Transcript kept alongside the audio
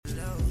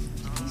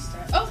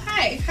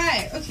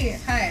Hi. Okay,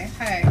 hi.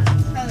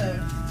 Hello.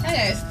 Hi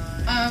guys.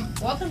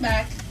 Welcome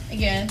back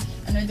again.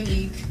 Another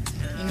week.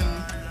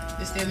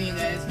 Just tell me you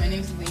guys. My name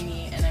is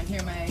Lainey and I'm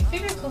here with my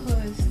favorite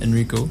co-host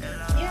Enrico.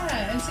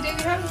 Yeah, and today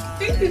we have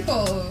 3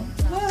 people.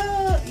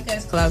 Whoa. You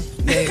guys clap.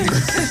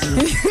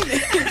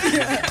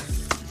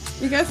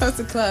 You guys have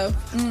to clap.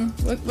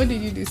 What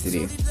did you do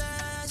today?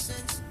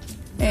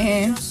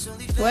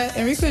 What?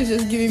 Enrico is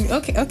just giving me.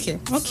 Okay.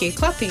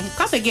 Clapping.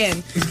 Clap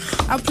again.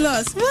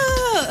 Applause.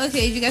 Whoa.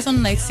 Okay, if you guys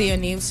want to say your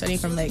name starting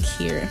from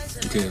here.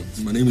 Okay,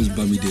 my name is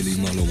Bamidele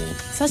Malomo.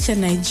 Such a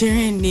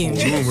Nigerian name.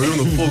 We're on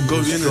the full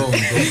go,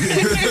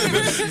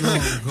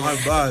 My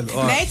bad.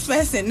 Next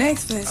person. my name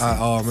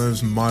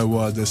is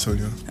Maiwa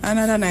Desonia.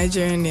 Another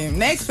Nigerian name.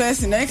 Next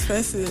person.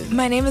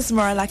 My name is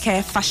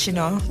Moralake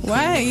Fashino.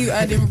 Why are you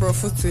adding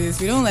brofu to this?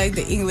 We don't like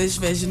the English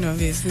version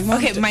of it.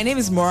 My name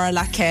is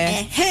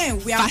Moralake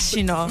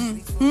Fashino.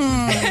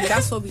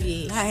 That's what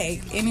we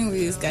like.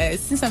 Anyways, guys,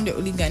 since I'm the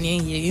only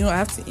Ghanaian here, I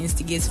have to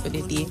instigate for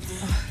the day.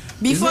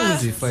 Before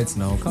we fight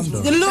now, calm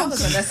down. Look.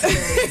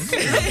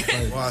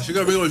 Wow, she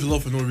got rid of your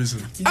love for no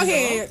reason.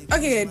 Okay,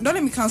 don't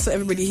let me cancel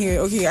everybody here.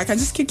 Okay, I can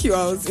just kick you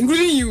out,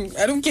 including you.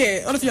 I don't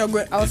care. All of you are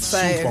going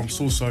outside. I'm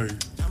so sorry.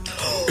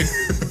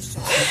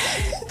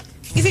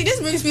 You see, this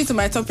brings me to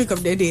my topic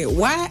of the day.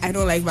 Why I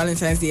don't like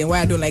Valentine's Day and why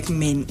I don't like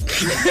men.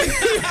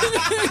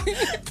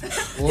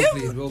 Well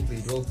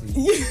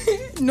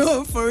played.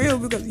 No, for real,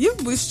 because you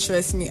both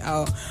stress me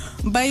out.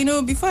 But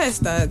before I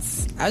start,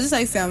 I just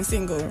say I'm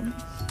single.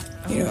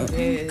 Can you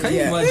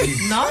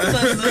imagine? No.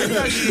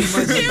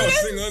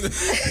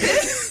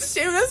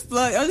 Shameless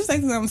plug. I just say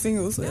I'm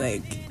single. So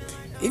if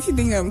you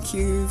think I'm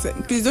cute,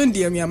 please don't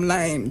DM me. I'm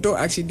lying. Don't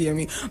actually DM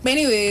me. But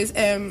anyways,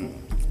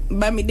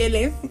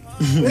 Bamidele.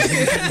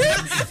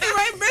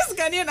 My best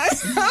Ghanaian.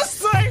 I'm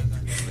sorry.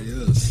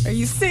 Yes. Are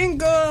you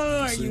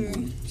single?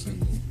 Single.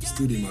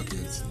 Still the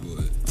market,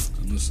 but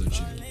I'm not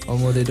searching.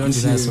 They don't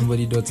deny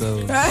somebody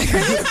daughter.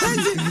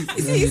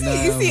 You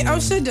see, I'm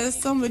sure there's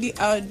somebody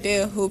out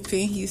there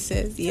hoping he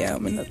says, yeah,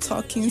 I'm in a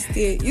talking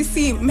state. You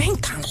see, men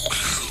can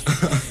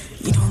lie.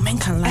 Men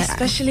can lie.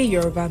 Especially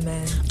Yoruba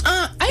men.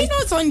 I know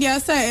it's on their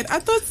side. I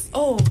thought...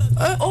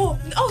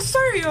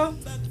 sorry, yo.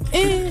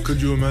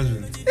 Could you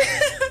imagine?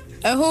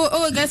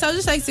 Guys, I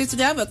was just say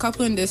today I have a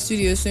couple in the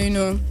studio, so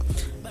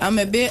I'm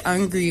a bit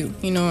angry.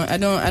 I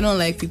don't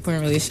like people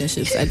in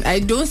relationships. I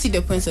don't see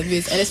the points of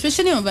it, and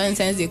especially on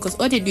Valentine's Day, because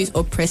all they do is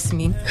oppress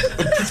me.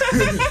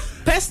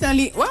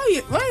 Personally, why are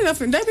you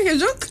laughing? Did I make a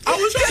joke? I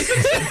was trying to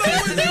say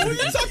what are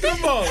you talking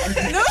about?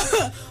 No,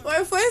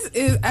 my point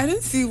is I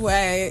don't see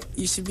why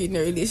you should be in a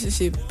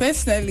relationship.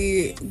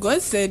 Personally,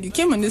 God said you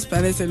came on this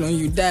planet alone,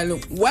 you die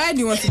alone. Why do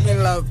you want to be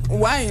in love?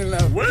 Why in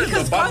love?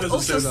 Because God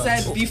also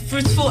said be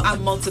fruitful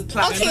and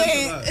multiply.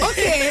 Okay.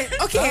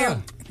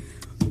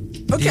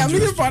 I'm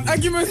looking for an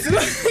argument.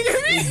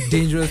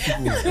 Dangerous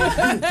people.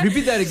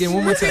 Repeat that again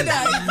one more time.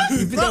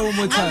 Repeat that one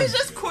more time. I was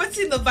just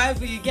quoting the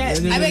Bible you get.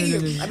 I beg you.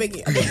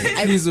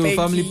 Please,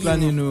 family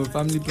planning. Oh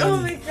my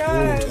God.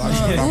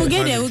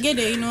 We'll get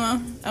there.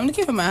 I'm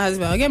looking for my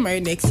husband. I'll get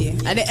married next year.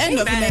 At the end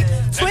of the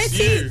next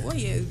 20. What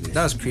year is it?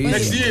 That's crazy.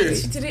 Next year.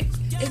 Today,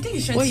 I think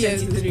it's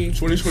 2023.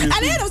 2023.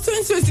 At the end of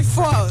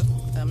 2024.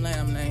 I'm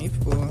lying,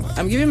 people.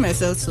 I'm giving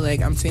myself to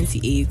I'm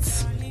 28.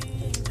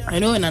 I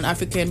know in an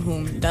African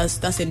home that's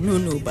a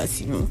no, but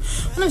when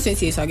I'm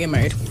 28, so I'll get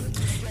married.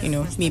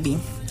 Maybe.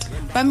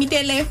 But I'm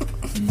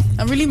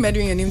really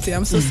murdering your name today.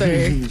 I'm so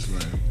sorry.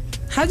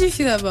 How do you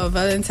feel about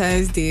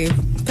Valentine's Day?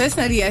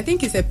 Personally, I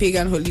think it's a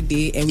pagan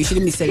holiday and we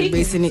shouldn't be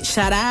celebrating it.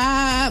 Shut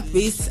up!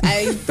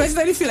 I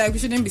personally feel like we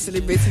shouldn't be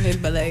celebrating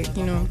it, but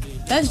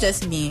that's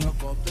just me.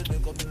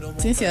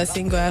 Since you're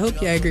single, I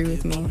hope you agree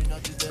with me.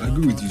 I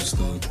agree with you,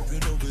 Star.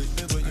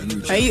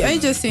 Are you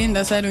just saying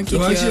that so I don't kick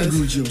you out? I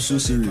agree with you. I'm so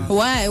serious.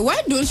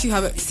 Why don't you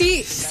have it?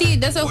 See,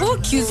 there's a whole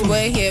cute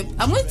boy here.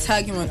 I'm going to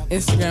tag him on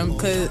Instagram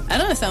because I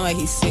don't understand why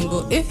he's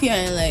single. If you're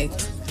in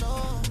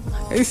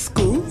high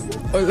school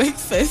or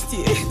first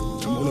year.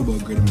 I'm all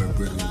about getting my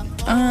bread home.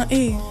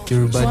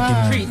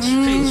 Yoruba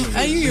Preach.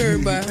 Are you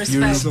Yoruba?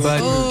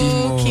 Respect.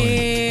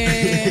 Okay.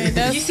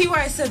 You see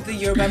why I said the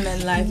Yoruba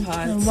men lie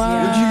hard?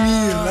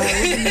 Wow. What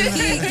do you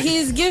mean?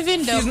 He's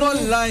giving the... He's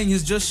not lying,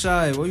 he's just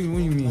shy. What do you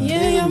mean?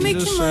 Yeah, you're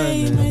making my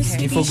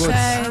He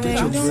forgot.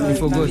 He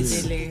forgot.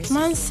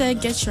 Man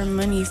said get your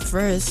money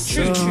first.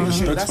 True.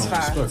 That's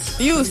fact.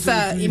 You,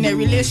 sir, in a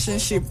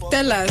relationship,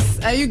 tell us,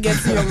 are you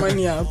getting your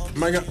money up?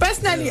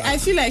 Personally, I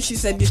feel like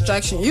she's a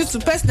distraction. You too,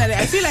 personally,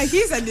 I feel like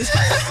he's a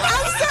distraction.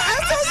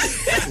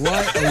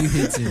 Why are you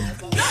hating?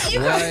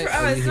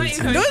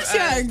 Don't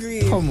you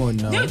agree? Come on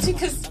now. No,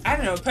 because I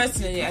don't know.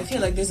 Personally, I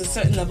feel like there's a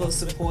certain level of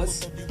support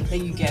that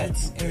you get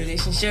in a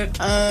relationship,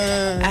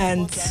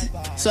 and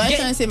so I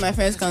can't say my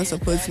friends can't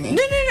support me.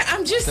 No.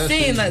 I'm just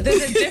saying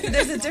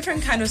there's a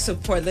different kind of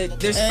support.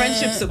 There's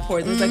friendship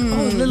support. There's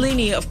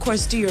Lilini, of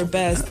course, do your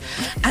best,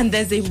 and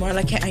there's a more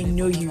I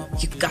know you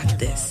got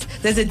this.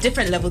 There's a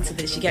different level to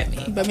this. You get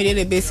me? But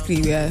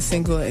basically, we are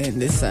single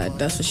and this sad.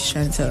 That's what she's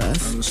trying to tell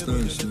us. I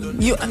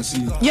understand. You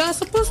You're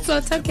supposed to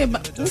attack it,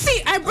 but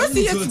see, I brought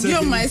you here to be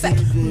on my side.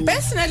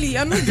 Personally,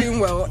 you're not doing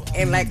well,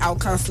 and like I'll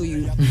cancel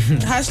you.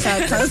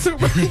 Hashtag cancel.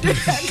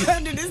 I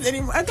can't do this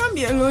anymore. I can't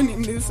be alone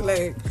in this.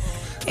 Like,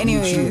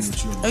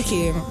 anyways,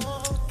 okay.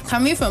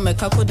 Coming from a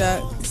couple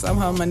that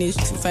somehow managed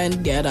to find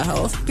the other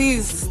half,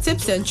 please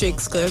tips and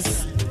tricks,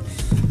 cause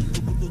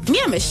me,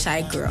 I'm a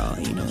shy girl.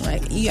 You know,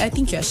 like I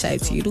think you're shy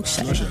too. You look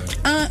shy.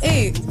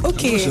 Hey,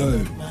 okay.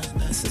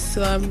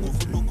 So I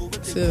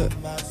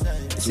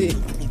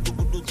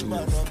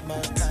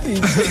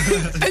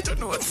don't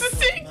know what to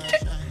say.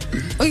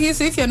 Okay,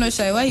 so if you're not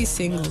shy, why are you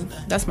single?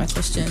 That's my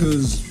question.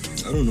 Because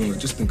I don't know. I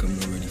just think I'm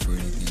not ready for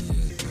anything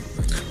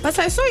yet. But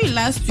I saw you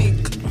last week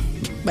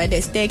by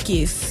the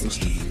staircase.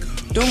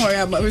 Don't worry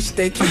about which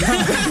staircase.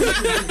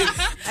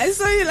 I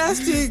saw you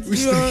last week.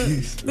 You're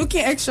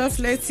looking extra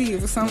flirty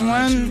with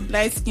someone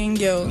light-skinned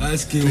girl.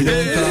 Light-skinned, we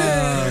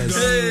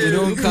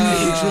don't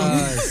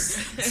cast.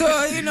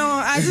 So, you know,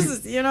 I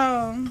just, you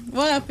know,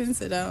 what happened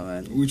to that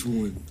one? Which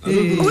one?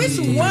 Which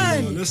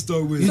one? Let's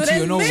start with You two,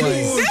 you're not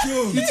wise.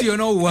 You two, you're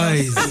not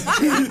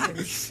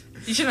wise.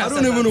 You I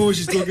don't even know what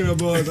she's talking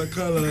about. I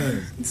can't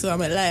lie. So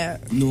I'm a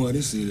liar. No, I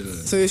didn't say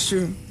that. So it's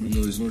true.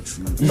 No, it's not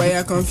true. But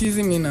you're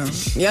confusing me now.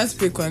 You have to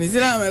pick one. Is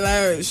it I'm a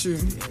liar or it's true?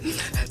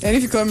 And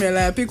if you call me a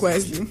liar, pick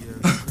wisely.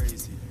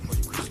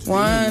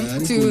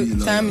 1, 2,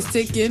 time is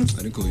ticking. I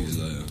didn't call you a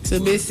liar. So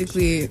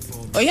basically,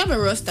 oh, you have a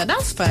roster.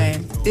 That's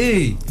fine.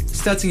 Hey,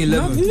 starting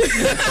 11. No,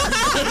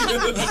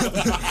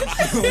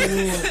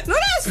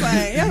 that's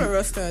fine. You have a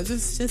roster.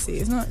 Just say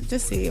it's not.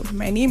 Just say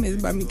my name is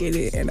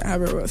Bamidele and I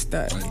have a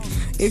roster.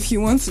 If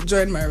you want to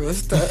join my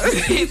roster,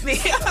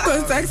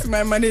 contact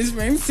my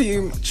management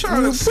team.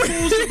 Charles,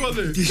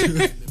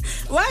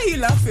 Why are you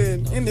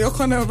laughing in your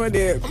corner over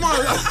there?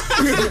 What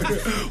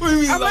do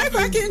you mean? Am I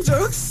cracking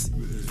jokes?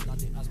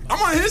 I'm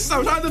on his side.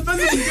 I'm trying to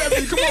defend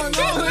you. Come on,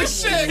 no,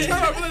 this shit.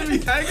 Come on, let me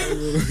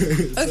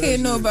hanging. Okay,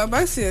 no, but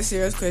back to your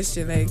serious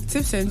question, like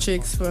tips and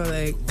tricks for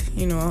like,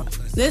 you know,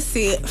 let's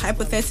say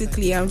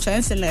hypothetically I'm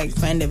trying to like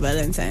find a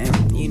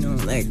Valentine, you know,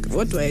 like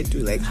what do I do?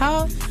 Like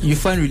how? You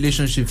find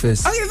relationship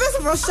first. Okay, first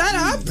of all, shut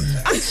up.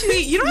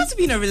 Actually, you don't have to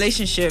be in a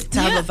relationship to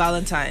have a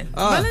Valentine.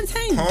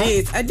 Valentine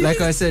date. Like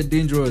I said,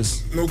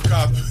 dangerous. No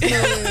cap.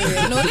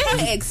 No, let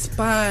me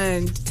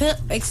expand.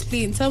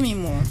 Explain. Tell me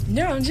more.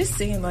 No, I'm just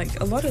saying, like,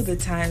 a lot of the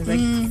times, like,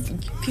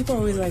 people are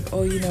always like,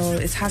 oh, you know,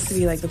 it has to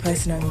be, like, the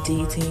person I'm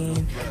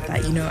dating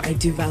that, you know, I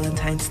do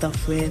Valentine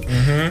stuff with.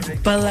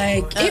 But,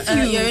 like, if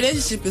your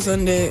relationship is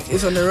on the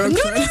road.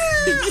 No,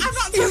 I'm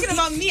not talking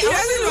about me. I'm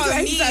talking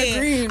about me.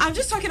 Disagreeing. I'm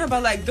just talking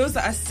about, like, those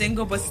that are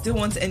single but still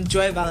want to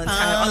enjoy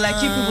Valentine. Or,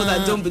 like, you people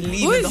that don't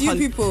believe Who in is the you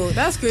people?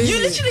 That's crazy. You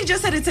literally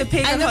just said it's a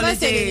pagan I never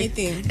holiday.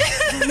 said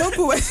anything. No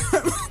cool.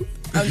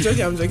 I'm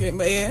joking,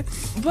 but yeah.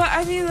 But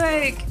I mean,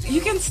 like, you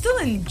can still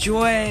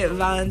enjoy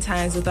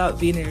Valentine's without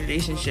being in a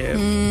relationship.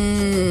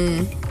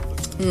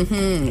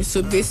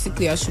 So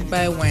basically, I should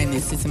buy wine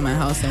and sit in my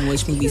house and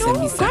watch movies and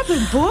be sad. Grab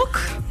a book,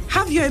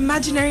 have your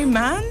imaginary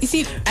man. You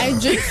see, I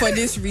drink for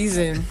this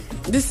reason.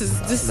 This.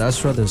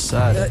 That's rather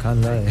sad. I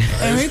can't lie.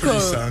 Enrico.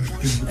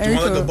 Do you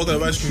want like a bucket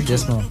of ice cream?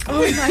 Just no.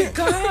 Oh my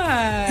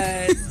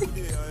god.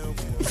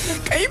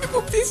 Can you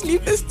people please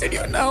leave the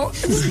studio now?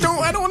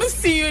 I don't want to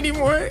see you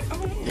anymore.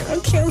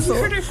 I'm canceled.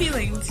 You hurt her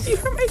feelings. You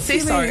hurt my Say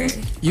sorry.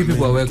 You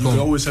people are You welcome.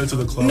 always head to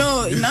the club.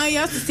 No, now you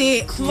have to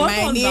say Club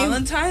my on name.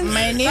 Valentine's?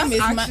 My name That's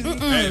is actually-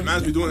 Hey,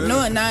 man's be doing it. No,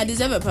 I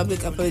deserve a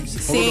public apology.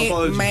 Say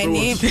apology, my bro.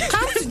 name.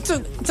 Come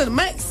to the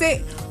mic.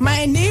 Say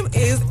my name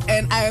is,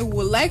 and I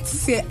would like to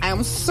say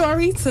I'm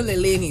sorry to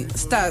Leleni.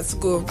 Starts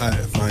go. Hi,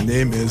 my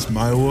name is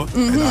Maiwa,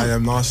 and I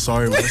am not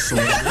sorry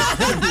whatsoever.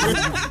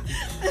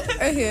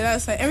 Okay,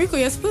 that's fine. Enrico,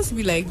 you're supposed to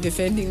be like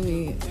defending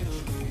me.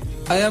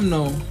 I am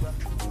now.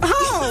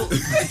 How?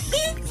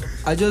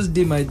 I just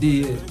did my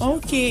day.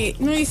 Okay.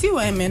 No, you see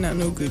why men are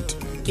no good.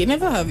 They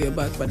never have your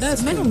back, but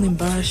that's Men cool. will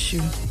embarrass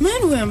you.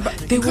 Men will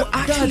They will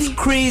That's actually.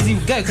 crazy.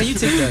 Guy, can you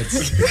take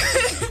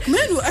that?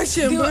 Men will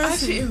actually They will embarrass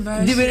actually you.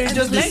 embarrass They you. were And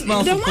just like, this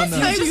mouth The for one corner.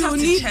 time just you have to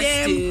need test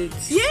them. it.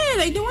 Yeah,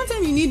 like the one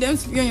time you need them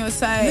to be on your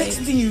side. Next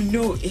thing you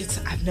know,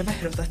 I've never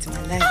heard of that in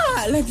my life.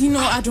 Like, you know,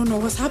 I don't know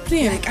what's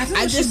happening. Like, I don't know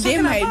I what just she's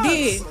did talking my about.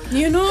 day.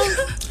 You know?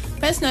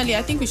 Personally,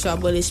 I think we should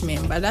abolish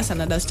men, but that's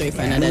another story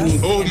for another day.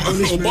 Oh,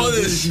 abolish.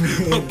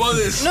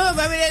 Abolish. No,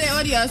 but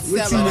what do you have to say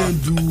What's about men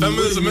that? do? 10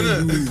 minutes a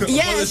minute.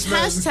 Yes,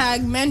 Abolish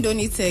men. #men don't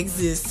need to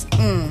exist.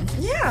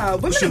 Yeah,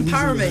 women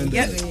empowerment.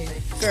 Get me.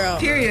 Girl.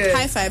 Period.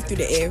 High five to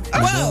the air.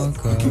 Well,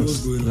 What's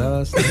going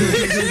on?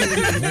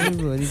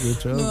 Everybody go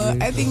trouble. no,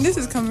 I think this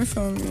is coming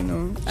from, you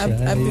know, I've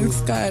been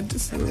scarred.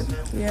 So,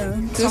 yeah.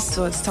 Talk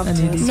to us. Talk to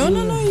us. No,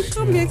 you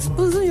can't be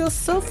exposing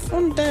yourself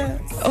on there.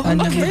 Oh,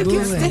 And okay. I'm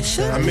Radio going.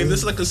 station. I mean,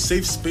 this is like a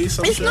safe space.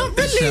 I'm It's sure. not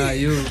really. Yeah,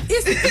 you.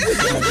 It's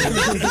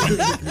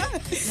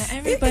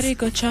Everybody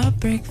go chop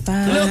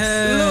breakfast.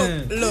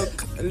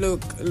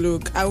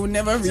 Look. I will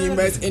never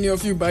re-invite any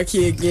of you back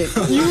here again.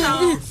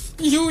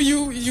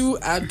 You,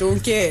 I don't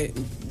care.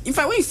 In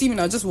fact, when you see me,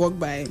 I'll just walk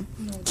by.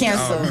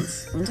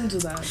 Cancel. Don't do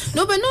that.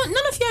 No, but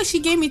none of you actually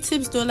gave me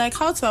tips though, like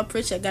how to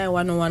approach a guy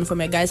one-on-one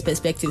from a guy's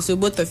perspective. So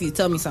both of you,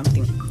 tell me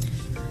something.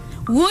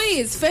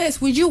 Wait,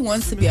 first, would you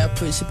want to be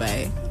approached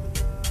by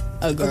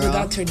a girl? Or would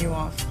that turn you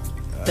off?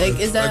 Like,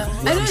 is that? Like,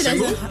 I know I'm it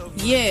single? doesn't.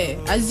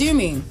 Yeah,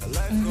 assuming.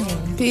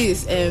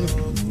 Please,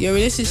 your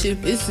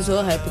relationship is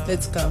so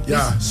hypothetical. Please.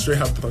 Yeah, straight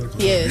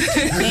hypothetical. Yes.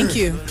 Thank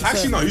you.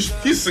 Actually, no.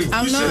 He's single.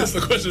 I'm You should not. answer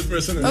the question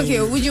first. And then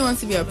Okay, would you want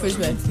to be approached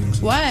by?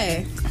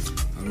 Why?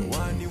 I don't know.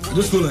 I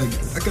just feel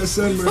like I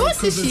said, man.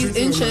 What if she's concentrate on,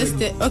 like,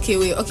 interested? Okay,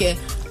 wait. Okay,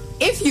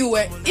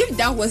 if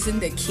that wasn't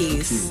the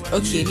case,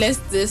 okay, let's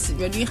this.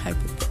 We're doing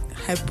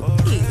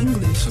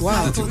English.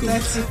 Wow.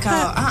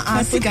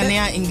 Hypothetical. See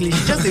Ghanaian English.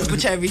 Just they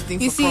butcher everything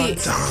You for see,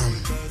 fun.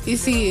 you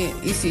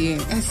see,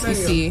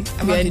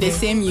 we're in the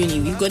same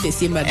uni. We've got the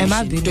same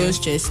admission. Don't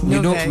stress me.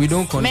 We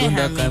don't condone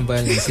that kind of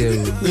violence here.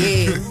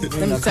 Yeah,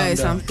 let me tell you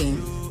something.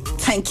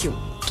 Thank you.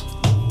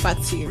 Back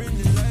to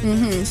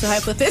you. So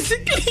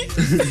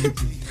hypothetically,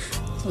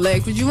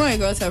 like, would you want a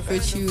girl to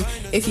approach you?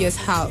 If yes,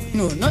 how?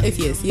 No, not if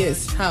yes.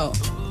 Yes, how?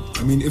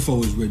 I mean, if I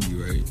was ready,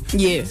 right?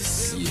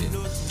 Yes. Yeah.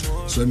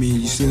 So I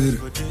mean, you said,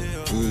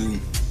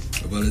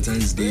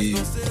 Valentine's Day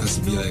has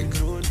to be like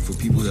for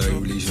people that are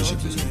in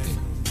relationships or something.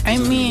 I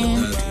Something mean,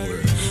 about that,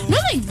 or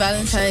not like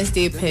Valentine's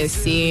Day per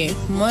se.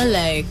 More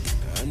like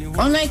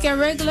on like a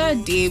regular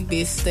day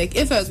basis. Like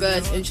if a girl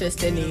is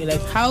interested in you,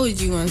 like how would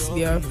you want to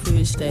be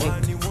approached?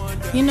 Like,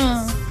 you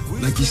know.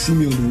 like you see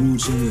me on the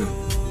road somewhere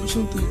or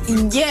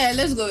something. Yeah,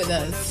 let's go with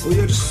that. Oh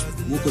yeah, just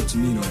walk up to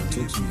me now and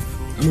talk to me.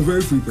 I'm a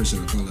very free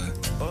person, I can't lie.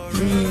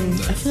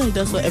 I feel like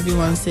that's what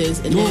everyone says.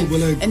 And No, then, but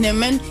like- and then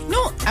men.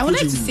 No, I would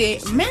like to say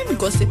men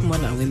gossip more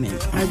than women.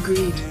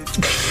 Agreed.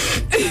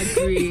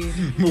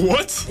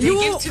 what? You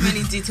give too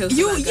many details.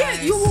 You to that, yeah,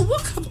 guys. you will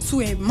walk up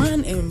to a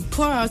man and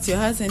pour out your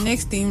heart, and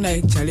next thing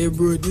like, Charlie,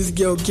 bro, this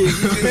girl gave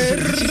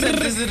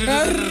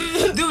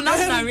Do not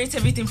narrate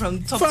everything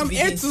from top from to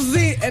A begin. to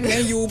Z, and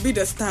then you will be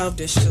the star of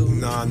the show.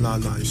 Nah.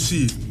 You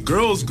see,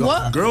 girls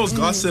What?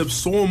 gossip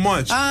so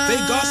much. They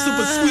gossip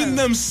between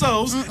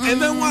themselves,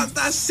 and then what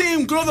that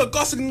same girl they're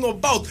gossiping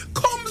about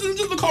comes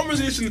into the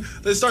conversation,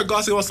 they start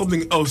gossiping about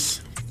something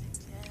else.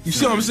 You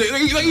see what I'm saying?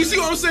 Like, you see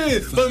what I'm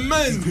saying? But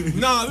men,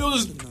 we'll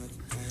just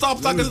stop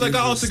talking to that guy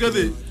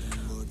altogether.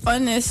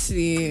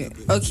 Honestly,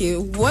 okay,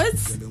 what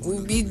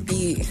would be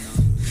the?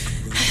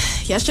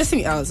 You're stressing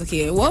me out.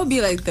 Okay, what would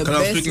be like the Can I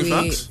best speak in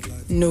way? facts?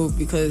 No,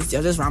 because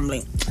you're just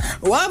rambling.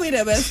 What would be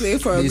the best way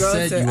for a They girl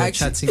said to you were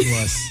actually? chatting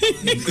was.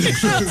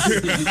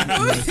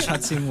 You were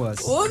chatting was.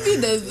 What would be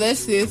the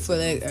best way for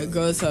like a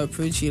girl to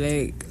approach you?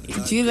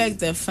 Like, do you like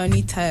the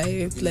funny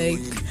type? Like,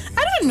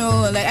 I don't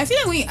know. Like, I feel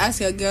like when you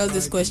ask a girl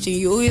this question,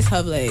 you always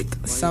have like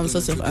some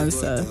sort of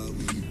answer.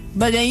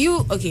 But then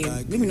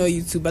let me know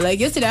you too. But like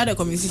yesterday, I had a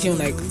conversation with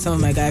like some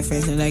of my guy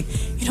friends, and like,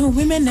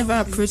 women never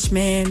approach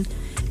men.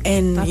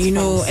 And That's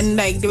false. And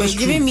like they were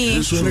giving me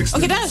That's true.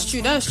 okay, that's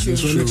true. That's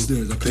what next day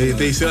is. I can't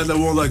They lie. say that they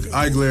won't like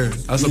eye glare.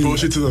 That's a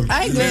bullshit to them.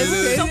 I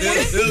guess Some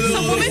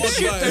women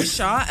shoot their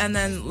shot, and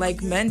then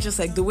like men just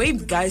like the way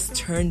guys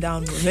turn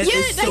down women. Yeah,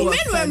 is like so men were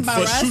offensive.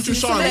 embarrassed. But shoot your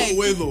shot Like- in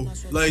what way though?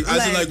 Like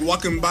as in like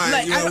walking by.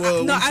 Like, I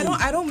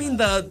I don't mean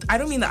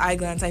the eye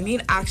glance. I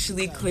mean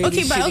actually clearly.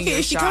 Okay, but shooting okay, your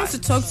if she shot. comes to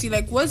talk to you,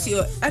 like, what's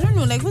your? I don't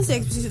know, like, what's the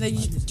expectation?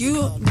 Like, do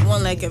you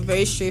want like a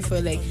very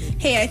straightforward, like,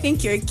 hey, I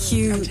think you're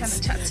cute, I'm trying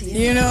to chat to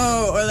you.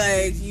 or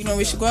like,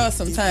 we should go out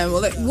sometime, or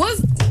like,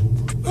 what's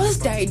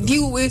the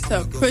ideal way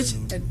to approach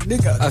a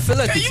nigga? I feel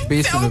like Can it's you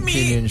based tell on me?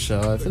 opinion,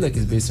 Shaw. I feel like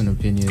it's based on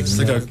opinion. It's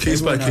like a case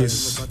by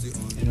case.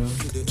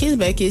 Case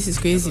by case is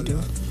crazy,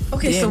 though.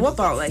 Okay, Yeah. so what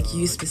about like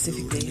you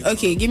specifically?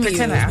 Okay, give me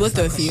Pretend I yours, asked both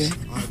that of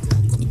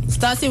you.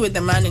 Starting with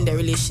the man in the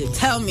relationship.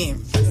 Tell me.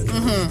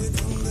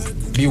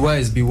 Be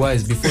wise before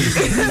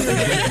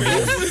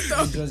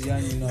the just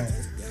yarning now.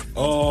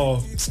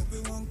 Oh,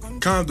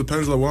 kind of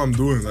depends on what I'm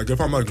doing. Like if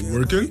I'm like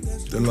working,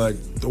 then like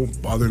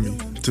don't bother me.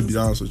 To be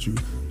honest with you,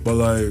 but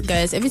like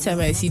Guys, every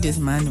time I see this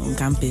man on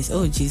campus,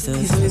 oh Jesus.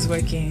 He's always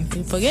working.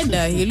 Forget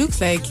that. He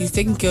looks like he's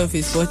taking care of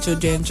his 4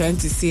 children, trying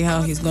to see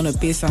how he's gonna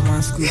pay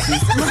someone's school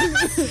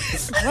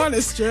fees. What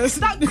a stress.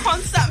 That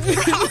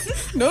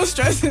concept. No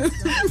stress.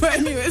 But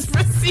anyways,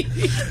 proceed.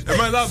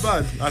 am I that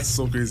bad? That's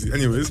so crazy.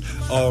 Anyways,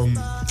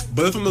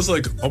 but if I'm just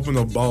like up and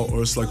about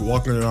or it's like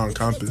walking around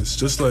campus,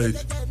 just like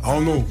I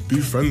don't know,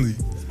 be friendly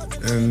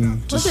and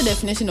What's just the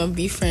definition of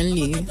be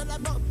friendly?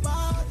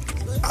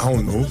 I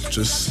don't know,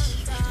 just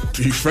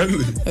be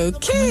friendly.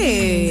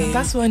 Okay.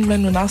 That's when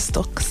men will now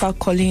start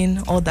calling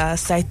all the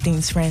side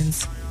things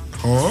friends.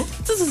 Huh?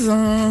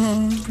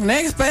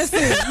 Next person.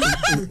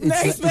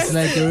 Next It's person.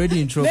 like you're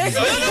already in trouble. Next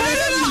person.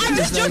 I'm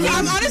just joking.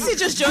 I'm honestly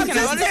just joking.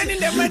 I'm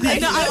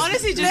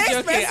honestly just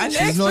joking. person,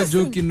 She's not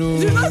joking, no.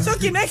 You're not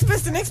joking. Next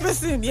person.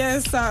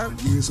 Yes, sir.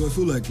 Yeah, so I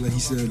feel like he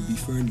said, be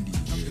friendly.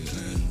 Yeah,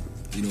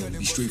 and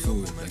be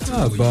straightforward.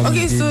 Like,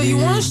 okay, so you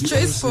want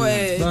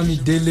straightforward. Bami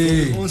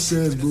Dele.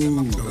 Nonsense, bro.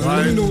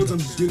 I don't know what I'm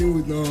dealing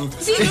with now.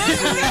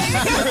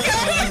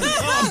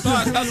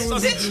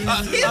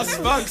 That's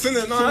facts,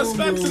 innit? No, that's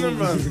facts, innit,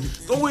 man?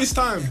 Don't waste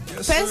time.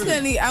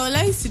 Personally, I would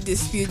like to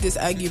dispute this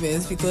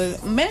argument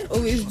because men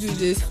always do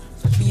this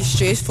be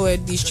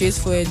straightforward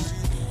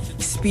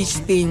speech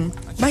thing.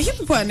 But you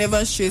people are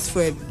never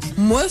straightforward.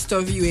 Most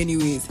of you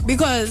anyways.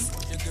 Because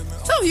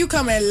some of you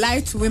come and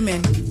lie to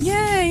women.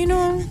 Yeah,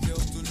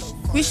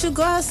 we should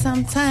go out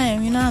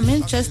sometime, I'm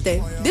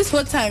interested. This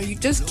whole time you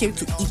just came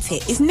to eat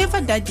it. It's never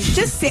that deep.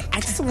 Just say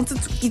I just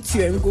wanted to eat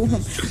you and go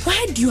home.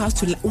 Why do you have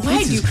to lie?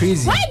 Why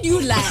do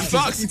you lie?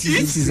 Facts.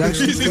 This is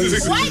actually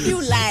crazy. Why do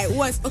you lie?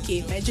 What's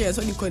okay, Nigerians,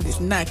 what do you call this?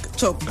 Knack,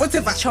 chop,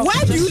 whatever.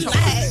 Why do you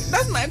lie?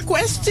 That's my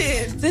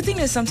question. The thing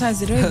is, sometimes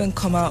they don't even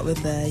come out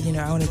with I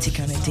want to take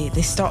you on a date.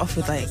 They start off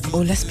with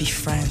let's be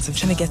friends. I'm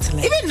trying to get to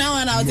even now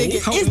and I'll take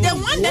it. It's the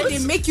one that they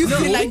make you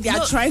feel like they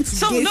are trying to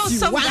get you.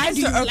 Some Why guys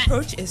do you their lie?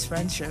 approach is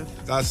friendship.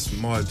 That's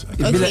mad. It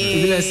be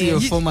like say your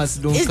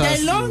formats don't It's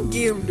cast. the long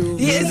game, though.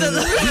 Yeah,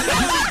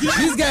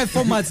 This guy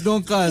formats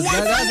don't cast.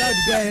 That's how the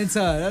guy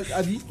enter.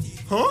 Abi?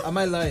 Huh? Am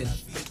I lying?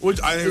 Which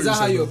I Is that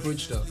how you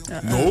approach stuff?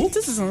 No.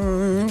 This is So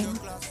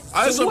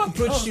who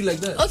approached you like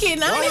that? okay.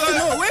 Now I need to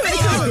know. Wait.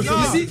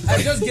 You see,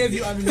 I just gave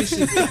you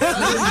ammunition.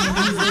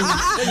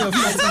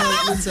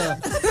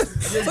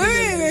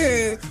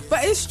 Wait.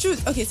 But it's true.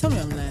 Okay, tell me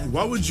I'm lying.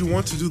 Why would you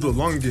want to do the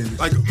long game?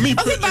 Like me.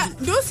 Okay,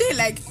 but don't say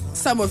like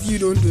some of you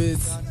don't do it.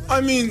 I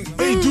mean,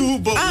 they do,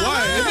 but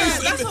why?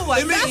 That's not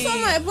what That's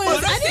not my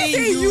point. I didn't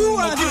say you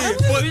are. Okay,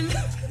 but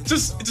it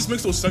just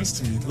makes no sense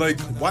to me. Like,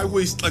 why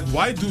waste? Like,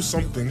 why do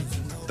something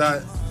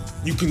that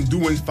you can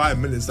do in 5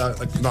 minutes? That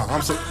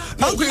I'm so.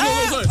 Okay,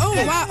 no. Oh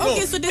wow.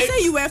 Okay, so they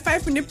say you were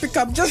 5-minute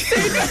pickup. Just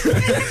say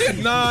that.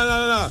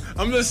 Nah.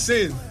 I'm just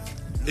saying,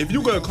 if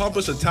you could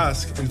accomplish a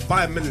task in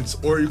 5 minutes,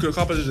 or you could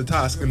accomplish a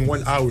task in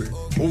 1 hour,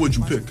 what would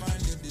you pick?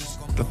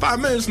 The 5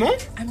 minutes, no?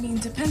 I mean,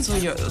 depends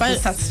what your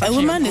But a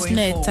woman is not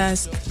a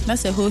task.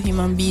 That's a whole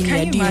human being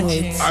you're dealing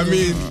with. I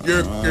mean,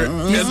 you're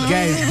This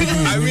guy is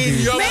digging I mean,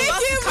 his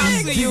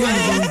you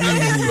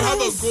have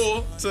a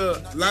goal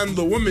to land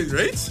the woman,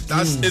 right? Is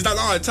that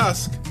not a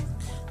task?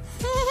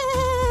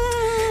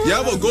 You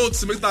have a goal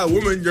to make that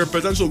woman your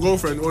potential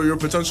girlfriend or your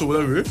potential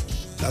whatever.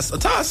 That's a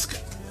task.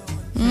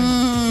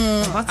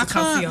 I'm about to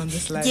copy on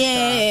this life.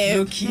 Yeah.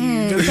 Low key.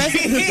 So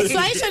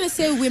are you trying to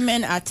say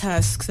women are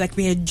tasks, like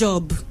we're a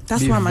job?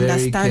 That's what I'm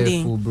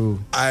understanding. Careful, bro.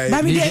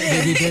 Bami Be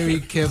Dele. very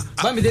careful.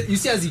 Bami Dele, you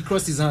see as he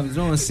crossed his arms, you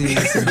don't want to say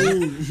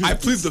it. I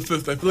plead the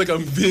fifth. I feel like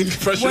I'm being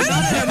pressured. We're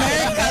not in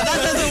America. That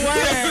doesn't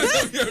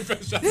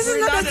work. This is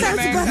not a time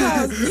to back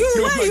out.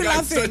 Why are you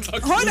laughing?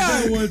 Hold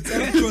on.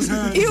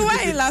 Why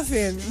are you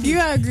laughing? Do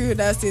you agree with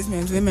that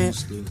statement, women?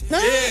 No,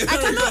 I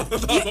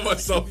cannot.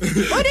 myself.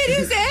 What did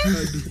you say?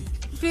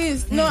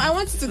 Please, no, I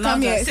want you to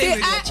come here. Say,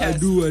 I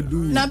do.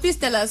 now, please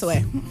tell us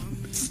why.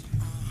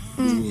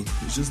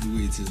 It's just the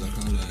way it is. I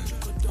can't lie.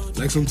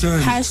 Like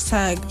sometimes.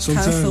 Cancel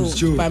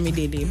Bami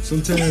Dele.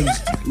 Sometimes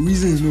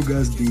reasons no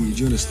guys do it. Do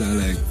you understand?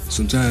 Like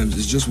sometimes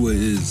it's just what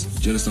it is.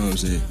 Do you understand what I'm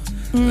saying?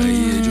 Like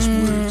it just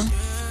works.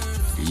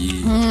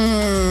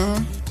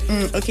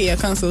 Okay, you're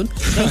cancelled.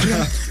 Thank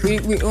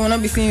you. we will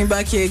not be seeing you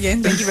back here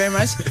again. Thank you very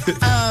much.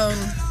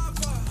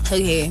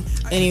 Okay.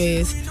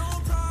 Anyways,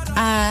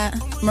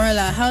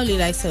 Marla, how do you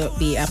like to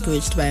be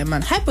approached by a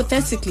man?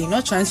 Hypothetically,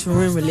 not trying to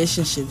ruin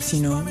relationships. Me,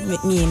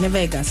 never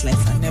a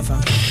gaslighter, never.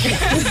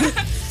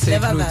 Take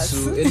Never note that.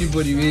 to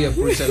anybody will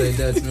approach her like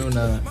that.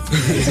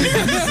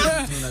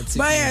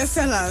 But yeah,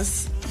 tell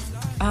us.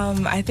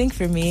 I think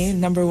for me,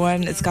 number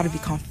one, it's got to be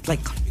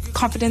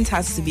confidence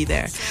has to be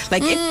there.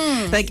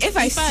 If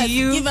I see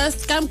you, give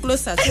us, come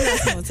closer.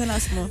 Tell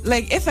us more.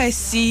 Like if I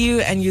see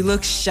you and you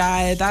look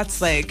shy, that's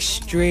like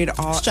straight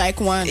off.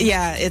 Strike one.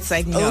 Yeah, it's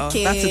like no,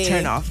 Okay. that's a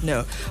turn off.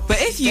 No, but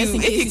if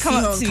you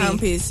come up to me,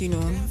 campus,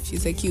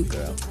 she's a cute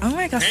girl. oh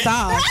my god,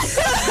 stop,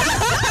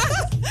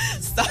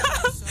 stop.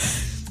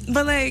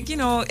 But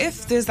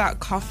if there's that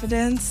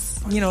confidence,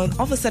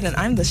 all of a sudden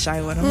I'm the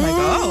shy one. I'm like,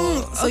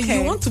 oh, So okay.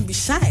 you want to be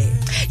shy?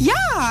 Yeah,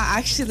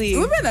 actually.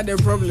 Women are the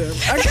problem.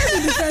 I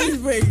can't defend this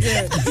very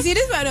good. You see,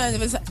 this is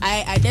why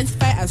I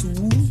identify as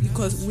woo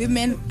because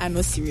women are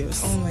not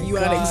serious. Oh my you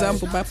are God. an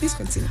example, but please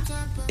continue.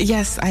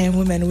 Yes, I am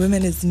women.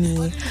 Women is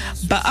me.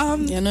 But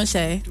You're not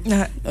shy.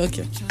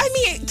 Okay. I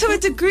mean, to a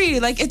degree,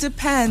 it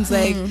depends.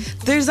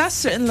 There's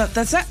that's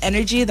that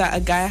energy that a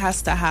guy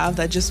has to have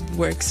that just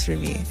works for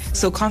me.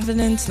 So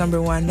confidence,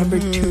 number one. Number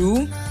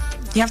two,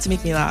 you have to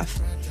make me laugh.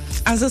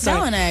 I'm so sorry.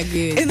 That one I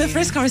agree with In the you.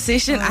 first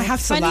conversation, I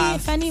have to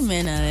laugh. Funny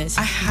men are.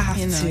 I have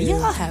to. You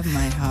all have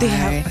my heart. They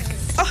have.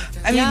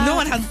 No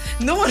one has.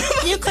 No one.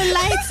 You could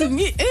lie to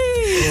me.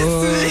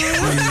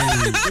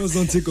 Girls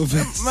don't take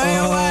offense.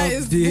 My wife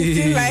is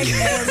looking like,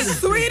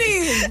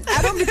 sweetie,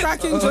 I don't be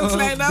cracking jokes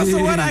like that.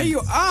 So what are you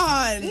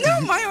on?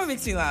 No, my one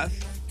makes me laugh.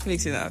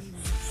 Makes me laugh.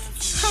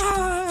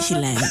 She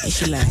lying.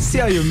 See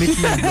how you're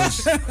making him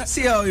blush.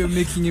 See how you're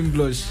making him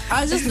blush.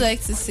 I just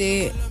like to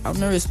say I'm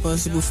not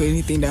responsible for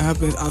anything that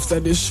happens after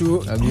the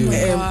show.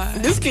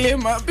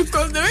 Disclaimer,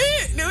 because the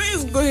way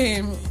it's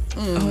going.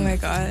 Oh my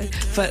god.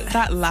 But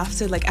that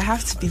laughter, like I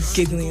have to be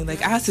giggling,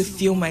 like I have to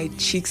feel my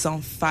cheeks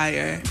on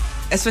fire.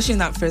 Especially in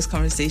that first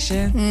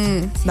conversation.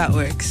 That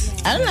works.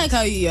 I don't like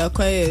how you're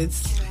quiet.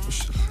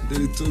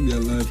 They told me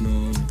alive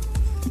now.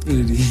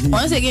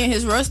 Once again,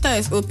 his roster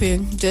is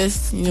open.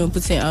 Just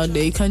put it out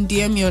there. You can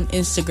DM me on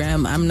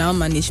Instagram. I'm now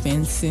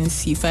management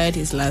since he fired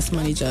his last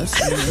manager. So,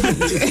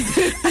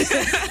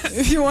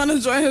 if you want to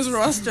join his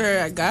roster,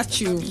 I got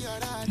you.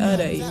 How old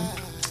are you?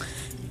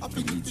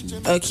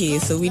 Okay,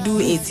 so we do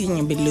 18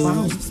 and below.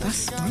 Wow,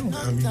 that's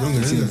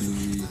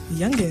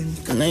youngin.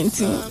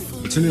 19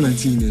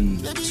 in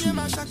 2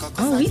 months.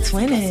 Oh, we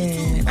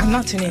twinning. I'm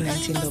not turning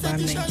 19 though, but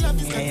I'm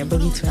 19. Yeah, but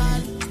we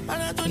twinning.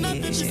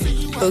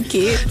 Yeah.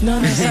 Okay.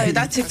 No, sorry.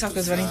 That TikTok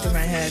was running through my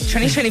head.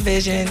 2020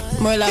 vision.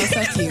 More like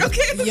okay.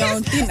 You're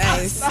on thin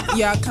ice.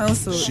 You are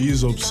cancelled. She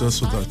is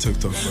obsessed with that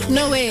TikTok. Right?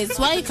 No, wait.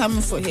 Why are you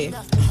coming for her?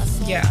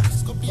 Yeah.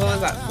 What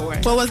was that for?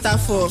 What was that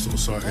for? I'm so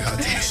sorry. I had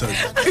to say it.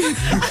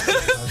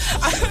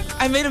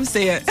 I made him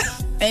say it.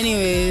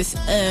 Anyways,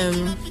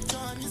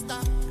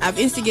 I've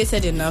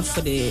instigated enough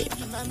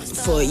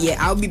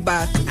I'll be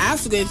back. I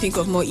have to go and think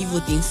of more evil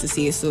things to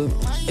say, so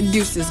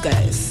deuces,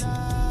 guys.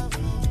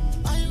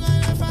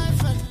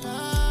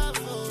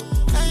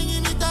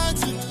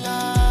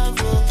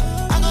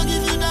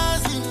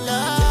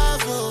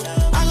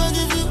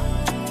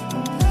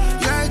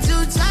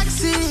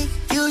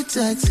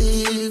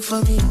 Toxic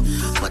for me,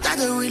 but I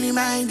don't really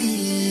mind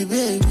it,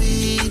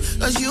 baby,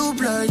 cause you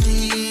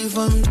bloody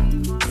for me.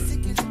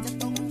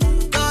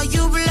 Oh,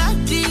 you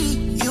bloody,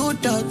 you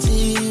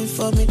dirty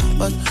for me,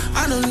 but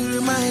I don't really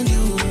remind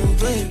you,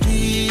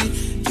 baby,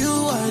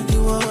 you are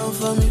the one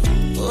for me.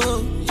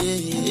 Oh,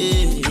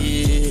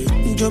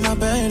 yeah. Enjoy my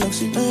bed,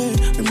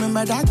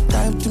 remember that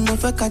time to my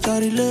fuck at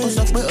the late. Was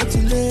up by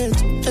late,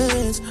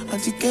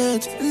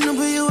 ticket. No,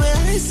 but you were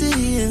I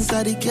see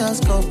inside the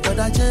kiosk cup, but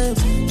I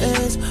just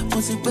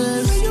once it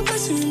burns. You're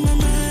messing with my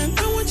man.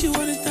 I want you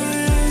all the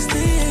time.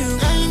 Still,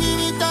 why you give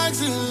me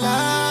dogs in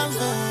love?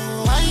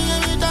 Why you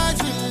give me dogs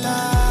in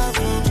love?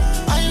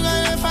 Why you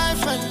gonna fight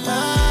for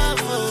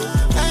love?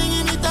 Why you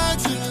give me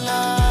dogs in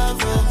love?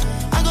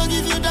 I gon'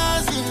 give you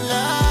dogs in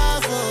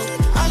love.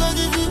 I gon'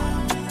 give you.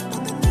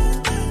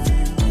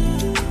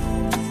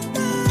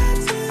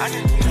 I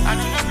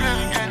don't know if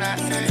can I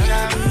say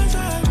that.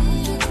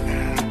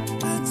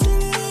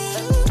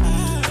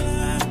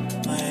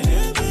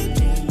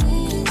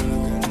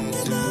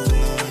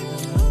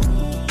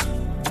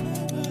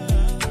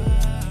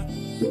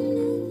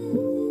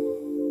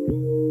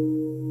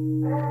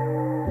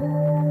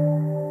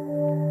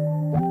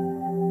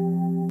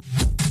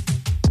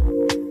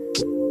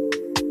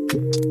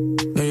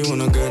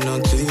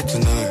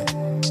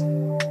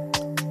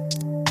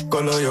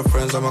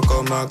 I'ma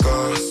call my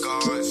guys.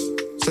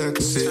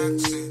 Sexy,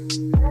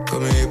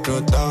 come and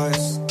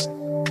hypnotize.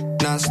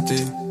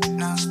 Nasty,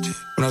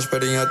 when I'm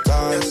spreading your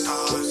thighs.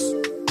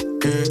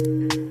 Yeah,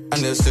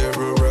 and they say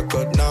we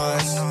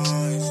recognize.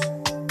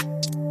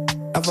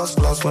 I first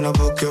class when I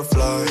book your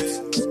flights.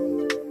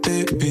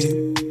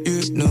 Baby,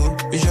 you know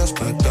it's just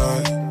my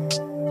type.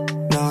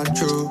 Not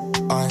true,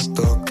 I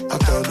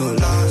tell no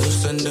lies. No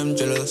send them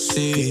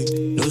jealousy,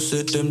 no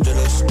set them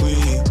jealous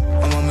squeeze.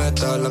 I'm a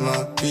metal, I'm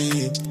a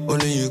beat.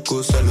 Only you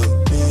could sell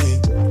me.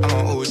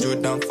 I'ma hold you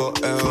down for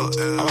L.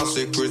 I'm a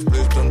secret,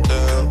 please don't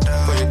tell.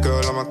 For your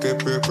girl, I'ma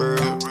keep it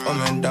real.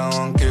 I'm in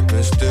down, keep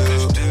it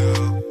still.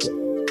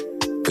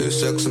 Good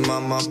sexy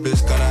mama,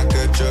 please can I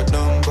get your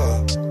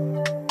number?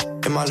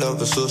 And my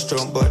love is so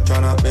strong, but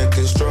tryna make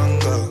it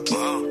stronger.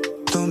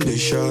 Don't be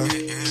shy,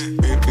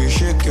 baby,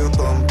 shake your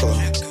bumper.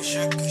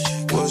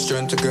 Was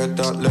trying to get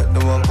out, let no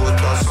one put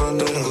us on.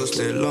 Don't go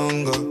stay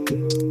longer.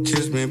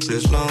 Tease me,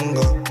 please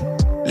longer.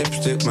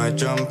 Lipstick, my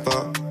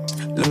jumper.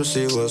 Let me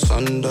see what's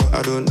under.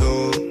 I don't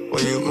know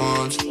what you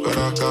want, but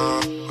I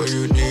got what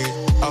you need.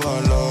 I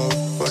want love,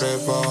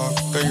 whatever.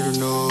 Can you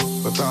know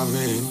what I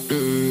mean?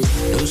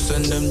 No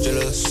send them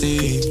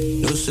jealousy,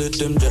 no set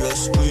them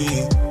jealous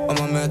squeeze. I'm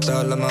a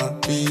metal, I'm a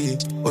B.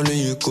 Only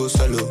you could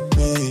sell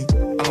me.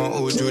 I'ma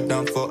hold you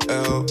down for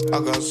L. I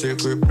got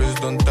secret, please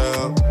don't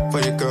tell. For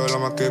your girl,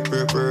 I'ma keep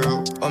it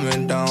real. I'm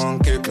in down,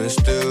 keep it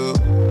still.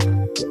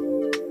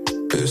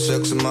 Good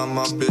sexy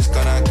mama, please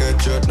can I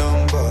get your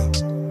number?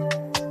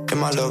 And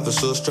my love is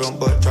so strong,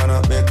 but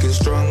tryna make it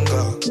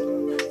stronger.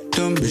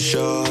 Don't be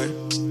shy,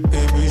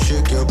 baby,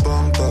 shake your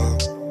bumper.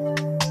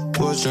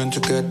 Was trying to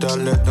get that,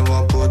 let no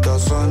one put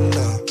us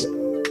under.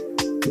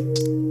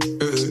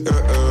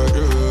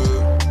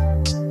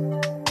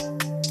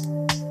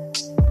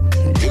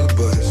 You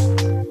buzz.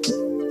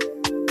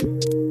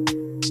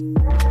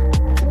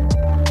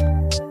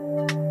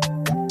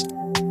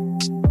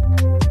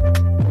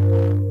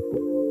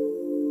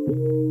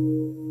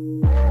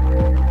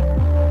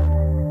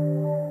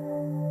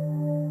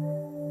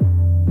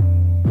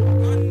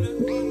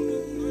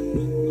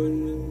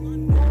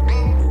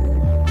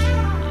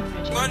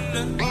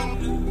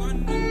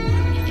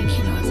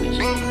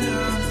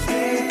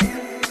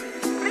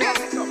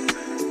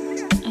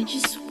 I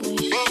just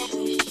wish.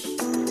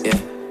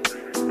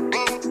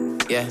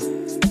 Yeah.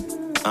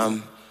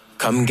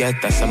 Come get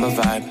that summer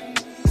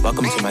vibe.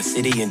 Welcome to my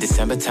city in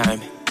December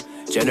time.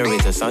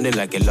 Generator sounding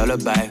like a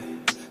lullaby.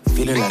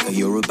 Feeling like a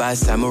Yoruba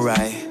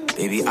samurai.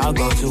 Baby, I'll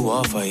go to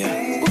war for ya.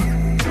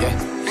 Yeah,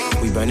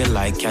 we burning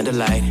like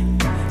candlelight.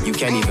 You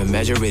can't even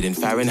measure it in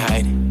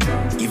Fahrenheit.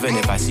 Even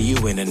if I see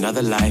you in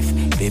another life,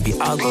 baby,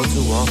 I'll go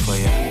to war for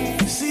ya.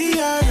 See,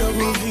 I don't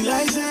go feel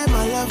like say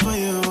my love for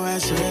you. I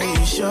swear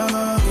you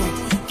sure.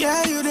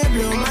 Yeah, you they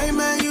blow my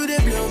mind, you they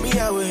blow me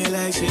away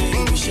like say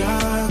you be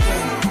shocked.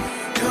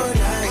 No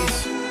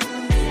lies,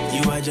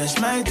 you are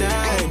just my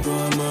type,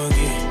 oh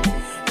monkey.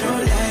 No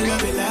lie, no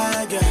be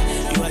like ya.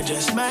 You are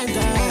just my type,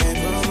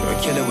 oh You're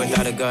a killer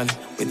without a gun.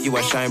 With you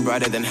I shine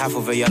brighter than half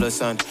of a yellow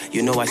sun.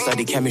 You know I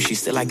study chemistry,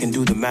 still I can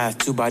do the math.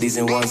 2 bodies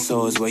in 1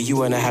 soul is where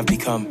you and I have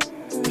become.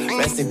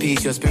 Rest in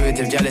peace, your spirit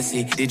of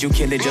jealousy. Did you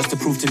kill it just to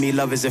prove to me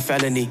love is a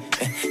felony?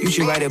 You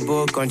should write a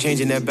book on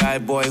changing that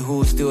bad boy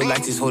who still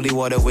likes his holy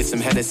water with some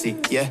Hennessy.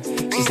 Yeah,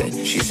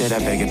 she said I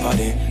beg your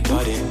pardon.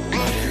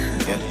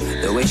 Yeah,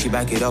 the way she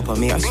back it up on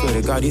me, I swear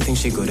to God, you think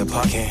she good at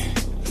parking.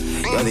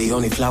 You're the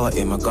only flower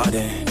in my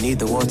garden. Need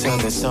the water,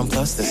 the sun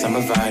plus the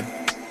summer vibe.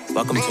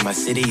 Welcome to my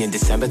city in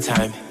December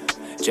time.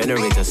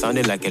 Generator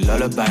sounding like a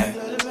lullaby.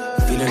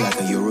 Feeling like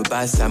a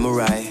Yoruba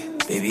samurai.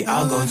 Baby,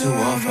 I'll go to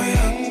war for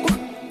ya.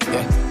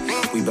 Yeah,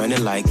 we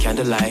burning like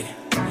candlelight.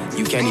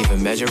 You can't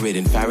even measure it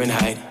in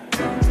Fahrenheit.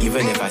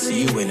 Even if I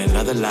see you in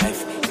another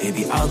life,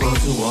 baby, I'll go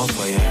to war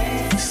for ya.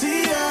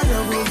 see, I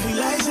don't go feel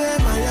like say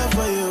my love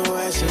for you.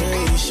 I swear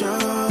you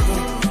sure.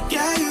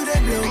 Yeah, you they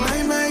blow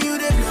my mind, you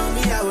they blow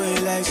me away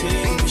like say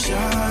you be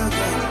shocked.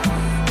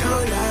 No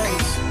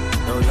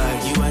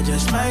lies, you are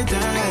just my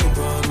type,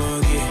 oh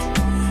monkey.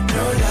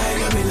 No lie,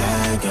 no be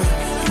like ya.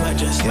 You are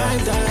just my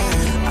type.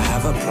 I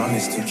have a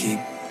promise to keep.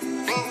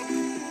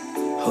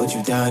 Hold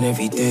you down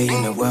every day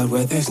in a world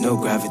where there's no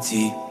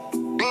gravity.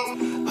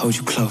 Hold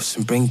you close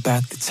and bring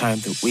back the time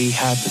that we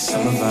had the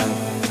summer vibe.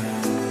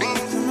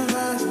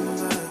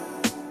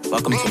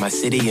 Welcome to my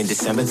city in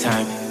December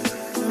time.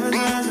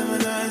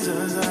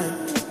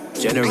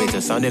 Generator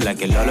sounding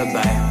like a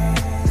lullaby.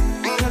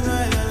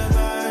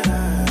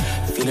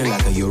 Feeling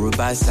like a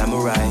Yoruba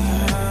samurai.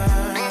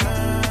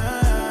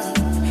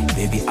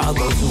 Baby, I'll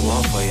go to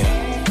war for ya.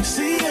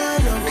 See, I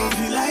don't go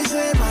feel like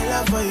say my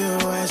love for you.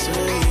 I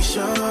swear you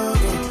sure.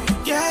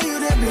 Yeah, you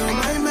they blow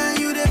my mind,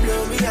 you they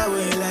blow me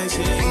away like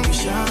say you be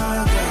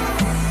shocked.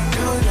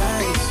 No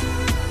lies,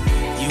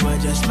 you are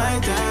just my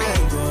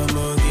type, oh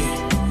monkey.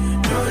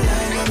 No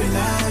lie, no be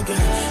like ya.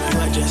 You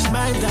are just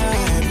my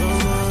type, oh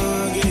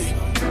monkey.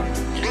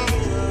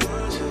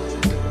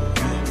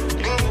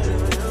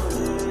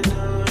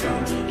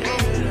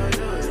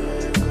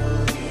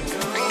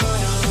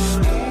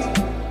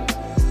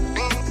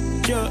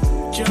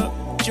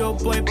 Joe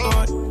boy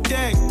boy,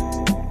 dang.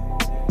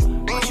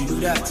 Why'd you do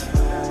that?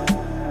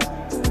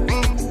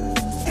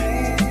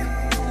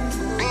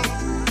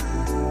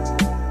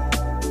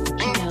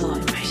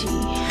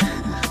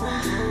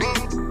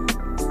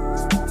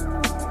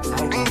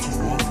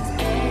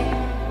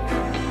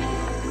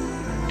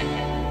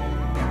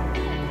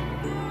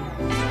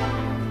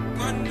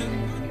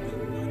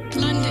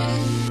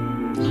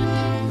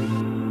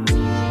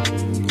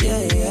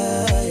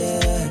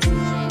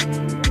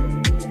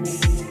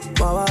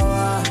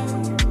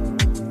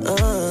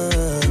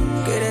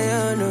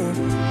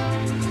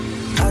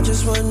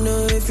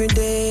 Every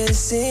day I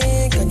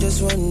sing, I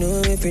just wanna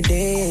know every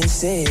day I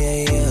sing,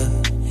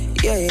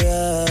 yeah.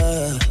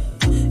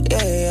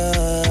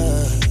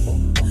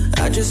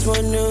 I just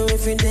wanna know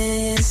every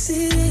day I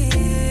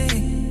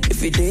sing,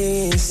 every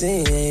day I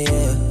sing,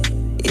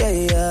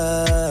 yeah.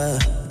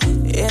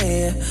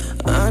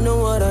 I know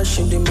what I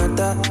should do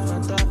matter.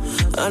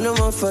 I know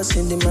my first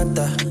in the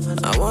matter.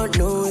 I want to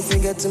know if you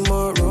get some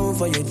more room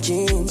for your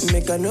jeans.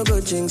 Make I no go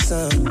jinx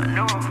some. I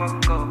know I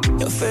fuck up.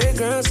 Your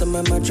fragrance on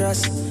my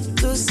mattress.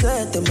 To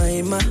set to my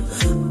ima.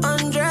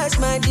 Undress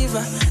my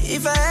diva.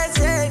 If I had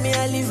said me,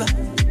 I leave her.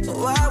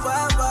 Wow.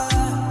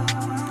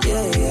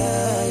 Yeah.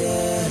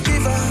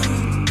 Give her.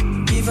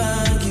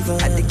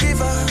 I had to give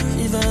her.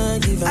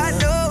 I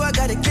know I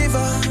gotta give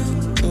her.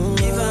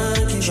 Give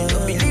her. She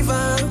don't believe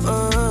her.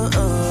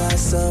 I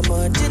saw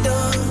much did I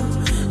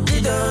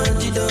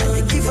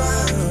give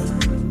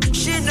her.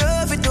 She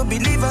know if it don't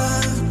believe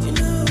her.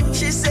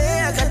 She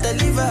say I gotta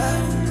leave her.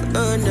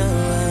 Oh no,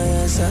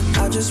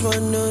 I just wanna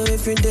know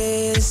every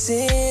day I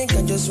sing.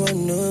 I just wanna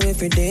know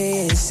every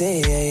day I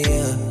sing.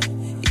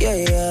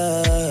 Yeah.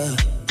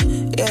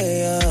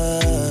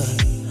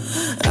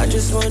 I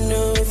just wanna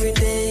know every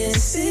day I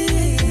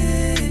sing.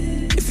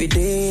 Every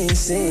day I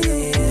sing.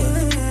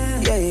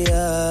 Yeah.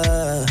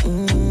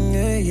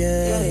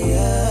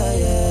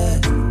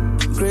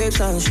 Grapes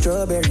and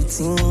strawberry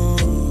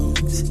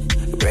things.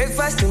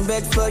 Breakfast in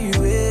bed before you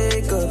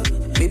wake up.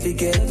 Baby,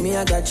 get me,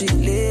 I got you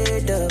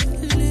laid up.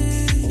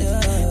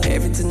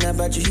 Everything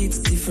about you, it's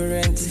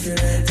different.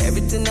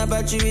 Everything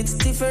about you, it's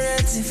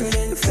different.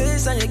 Your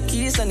face and your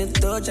kiss and your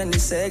touch and the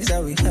sex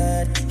that we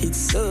had, it's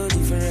so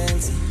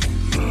different.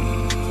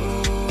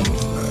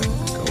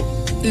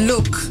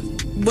 Look,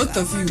 both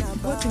of you.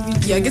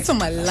 You're getting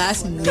my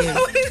last nerve.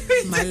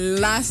 My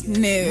last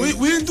nerve.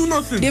 We didn't do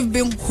nothing. They've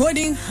been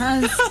holding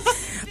hands.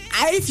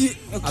 I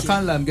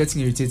can't lie, I'm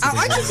getting irritated.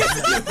 My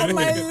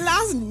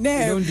last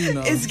nerve. Don't do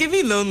now. It's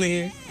giving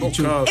lonely.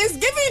 It's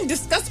giving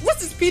disgust.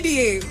 What is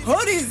PDA?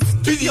 Hold it.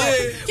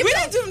 PDA. We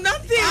don't do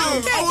nothing. I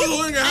was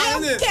holding your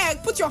hand in.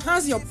 Put your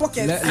hands in your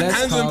pocket.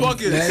 Hands in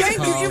pocket. Thank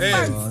you. In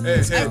fact,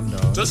 Hey,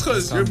 just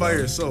because you're by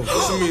yourself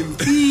doesn't mean.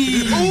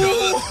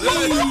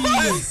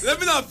 Let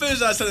me not finish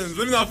that sentence.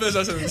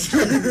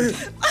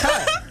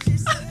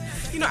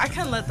 You know, I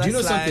can't let that Do you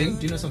know slide.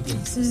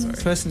 something?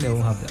 Personally, I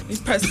won't have that.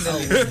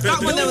 Personally.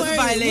 That one that was a when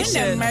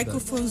violation. the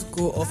microphones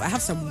go off, I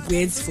have some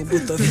words for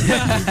both of you.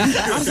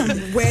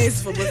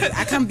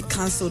 I can't be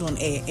cancelled on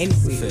air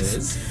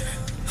anyways.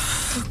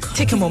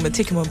 Take a moment,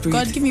 breathe.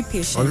 God, give me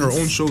patience. On her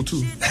own show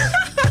too.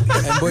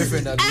 And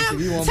boyfriend,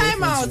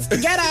 time out.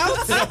 Get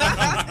out.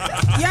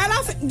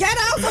 Get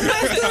out from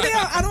my studio.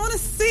 I don't want to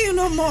see you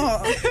no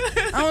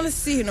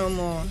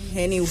more.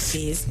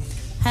 Anyways.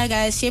 Hi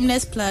guys,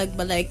 shameless plug,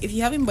 but like if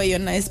you haven't bought your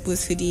nice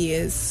boots for the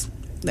years,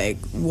 like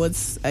what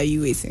are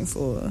you waiting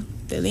for?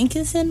 The link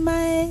is in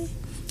my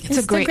It's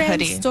a great Instagram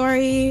hoodie.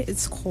 story.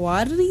 It's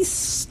quality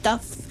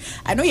stuff.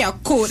 I know you're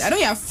cold. I know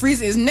you're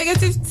freezing. It's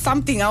negative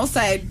something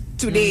outside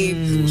today.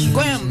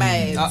 Go and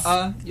buy it.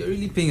 You're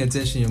really paying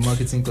attention in your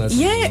marketing class.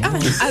 Yeah,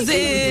 As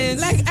in,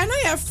 like I know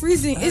you're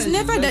freezing. It's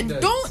never like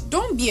that. that.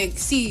 Don't be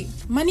see.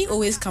 Money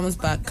always comes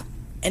back.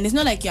 And it's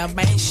not like you're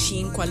buying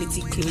Shein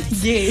quality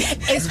clothes. Yeah.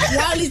 It's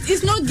quality.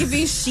 It's not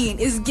giving Shein.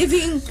 It's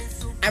giving,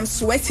 I'm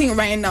sweating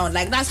right now.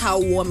 Like, that's how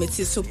warm it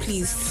is. So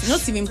please,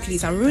 not even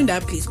please, I'm ruining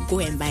that place. Go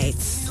and buy it.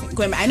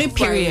 I know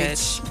people are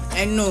rich.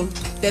 I know.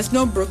 There's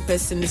no broke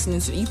person listening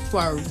to you. People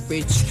are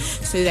rich.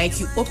 So, like,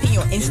 you open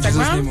your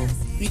Instagram.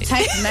 You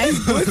type nice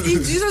boots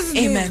in Jesus'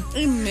 name.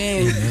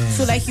 Amen.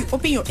 So, like, you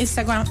open your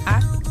Instagram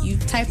app. You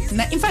type,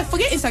 in fact,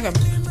 forget Instagram.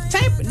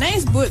 Type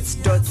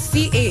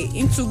niceboots.ca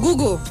into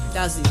Google.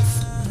 That's it.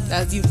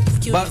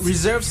 But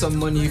reserve some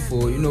money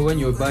for, when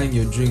you're buying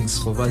your drinks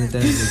for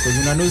Valentine's Day.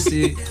 Because I know,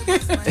 say,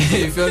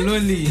 if you're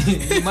lonely,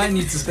 you might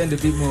need to spend a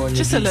bit more on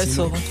just your a drinks,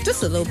 little.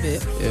 Just a little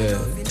bit. Yeah.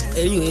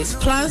 Anyways,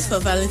 plans for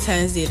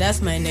Valentine's Day.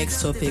 That's my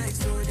next topic.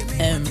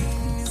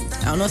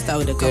 I'll not start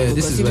with the couple. Yeah,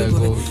 this is where I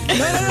go. No.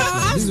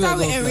 I'll start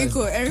with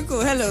Enrico.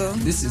 Enrico, hello.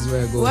 This is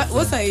where I go.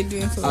 What are you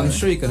doing for? I'm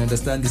sure you can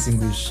understand this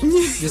English.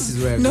 This is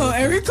where I go. No,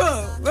 Enrico,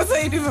 what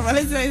are you doing for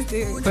Valentine's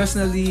Day?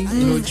 Personally,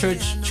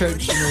 church,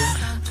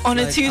 on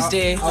a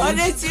Tuesday. On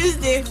a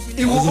Tuesday.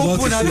 It will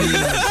open. Let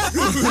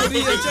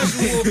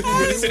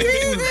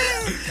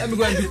me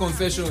go and do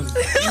confession.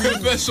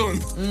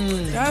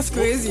 That's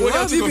crazy. What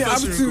have you been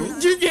up to?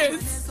 You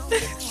get.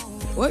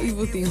 What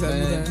evil things have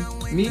you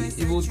done? Me?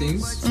 Evil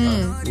things?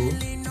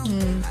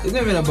 It's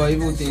not even about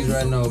evil things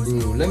right now,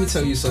 bro. Let me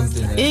tell you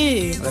something. Let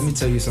me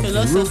tell you something.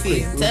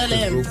 Philosophy.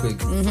 Real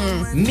quick.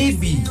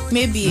 Maybe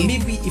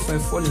if I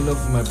fall in love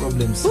with my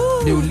problems,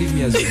 they will leave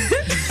me as well.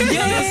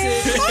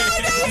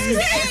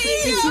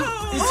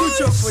 It's too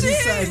tough for this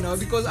side now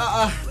because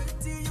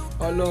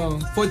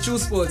for chill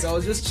sports I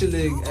was just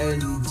chilling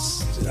and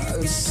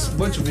a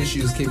bunch of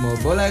issues came up,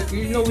 but like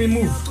we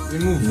move.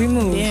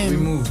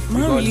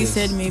 Mom really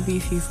said maybe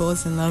if he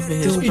falls in love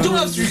with his you don't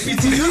have to repeat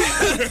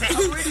it. I've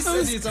already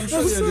said it. I'm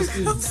sure you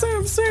understood.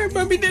 I'm sorry,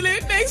 Bobby.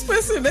 Next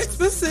person.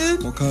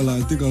 Makala,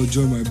 I think I'll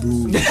join my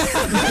bro.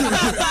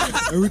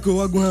 Enrico,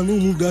 what going on? Don't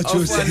move that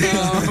church.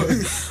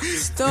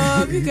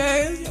 Stop, you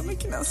guys. You're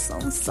making us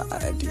sound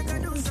sad.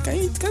 Can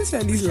you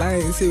say these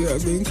lines? Say we are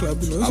going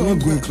clubbing. I'm not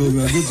going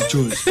clubbing. I'm going to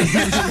church.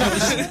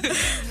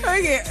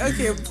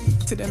 Okay.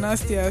 To the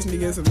nasty ass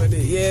niggas over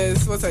there.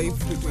 Yes, what are you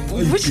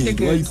doing? Which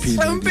niggas?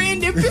 I'm paying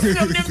the picture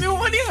of them. No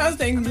one has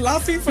them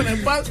laughing from the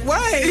back.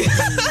 Why?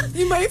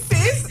 In my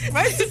face?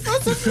 Right in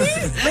front of me?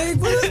 Like,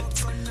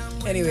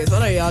 what? Anyways,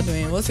 what are y'all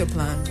doing? What's your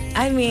plan?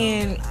 I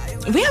mean,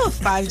 we have a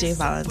 5-day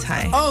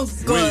Valentine. Oh,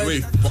 God.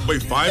 Wait,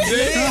 5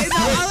 days?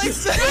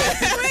 Alex,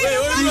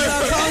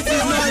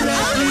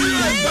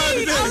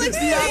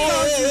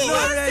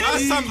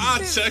 Last time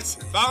I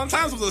checked,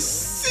 Valentine's was a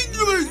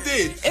singular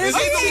day.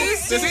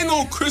 There's ain't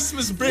no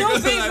Christmas break. No,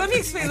 babe, let me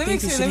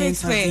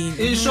explain.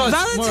 In short,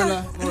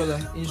 Valentine.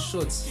 Morala, in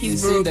short,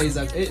 he's saying broke. that he's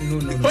like, no.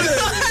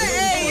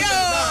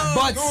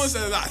 But no one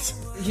said that.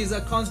 His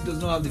account does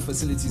not have the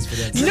facilities for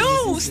that.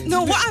 No.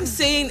 What I'm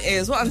saying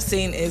is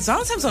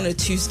Valentine's on a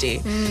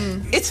Tuesday.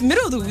 It's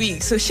middle of the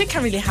week, so shit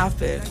can't really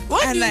happen.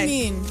 What do you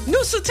mean?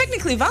 No, so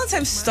technically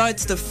Valentine's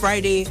starts the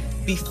Friday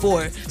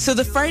before. So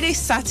the Friday,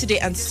 Saturday,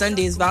 and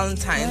Sunday is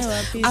Valentine's.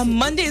 And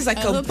Monday is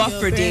like a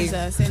buffer day.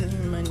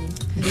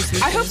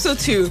 I hope so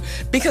too,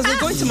 because we're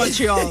going to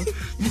Montreal.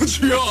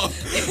 Montreal,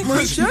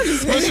 man.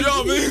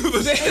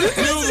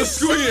 The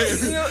school year.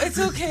 No, it's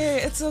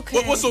okay.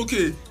 What's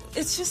okay?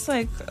 It's just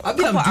like a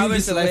Abi, couple I'm doing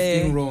hours this life away.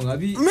 thing wrong.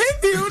 Abi, Maybe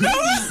you know.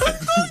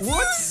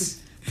 what?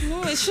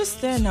 No, it's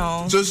just there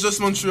now. Just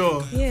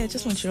Montreal. Yeah,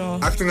 just Montreal.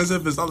 Acting as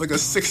if it's not like a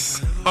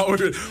 6 hour.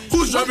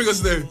 Who's driving us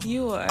there?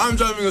 You are. I'm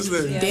driving us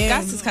there. Yeah, Damn.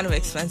 gas is kind of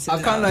expensive.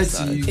 I can't now, lie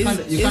so. to you.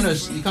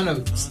 You kind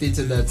of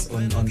stated that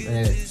on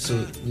air.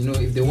 So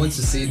if they want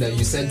to say that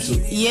you said so.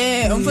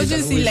 Yeah,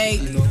 unfortunately,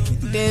 like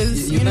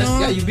there's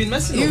you've been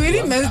messing up. You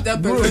really messed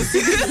up, bro.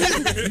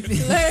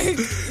 Like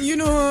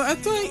I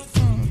thought.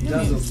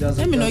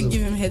 Let me not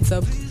give him heads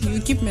up. You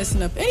keep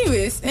messing up.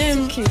 Anyways,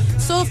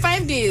 so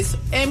 5 days.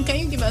 Can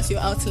you give us your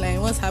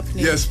outline? What's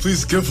happening? Yes,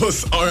 please give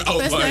us our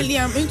outline. Personally,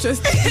 I'm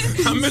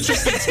interested. I'm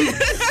interested too.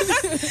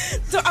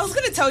 So I was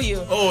gonna tell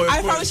you. Oh,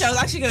 I promise you, I was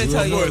actually gonna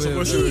tell you. Of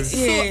course.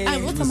 So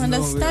what I'm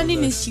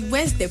understanding is she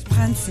wears the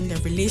pants in the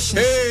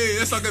relationship. Hey,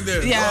 let's not get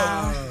there.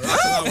 Yeah.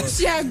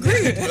 She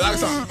agreed.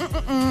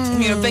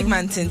 You're a big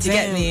man, to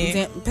get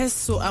me.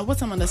 So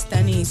what I'm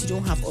understanding is you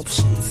don't have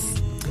options.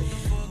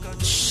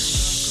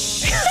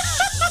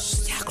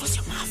 Close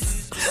your mouth.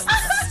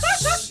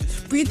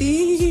 Breathe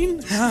in.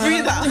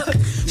 Breathe out.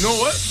 You know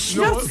what?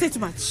 You don't have to say too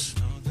much.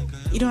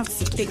 You don't have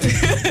to take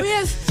it. But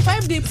yes,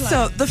 5 day plan.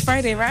 So the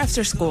Friday right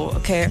after school,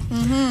 okay.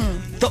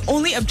 The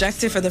only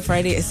objective for the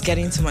Friday is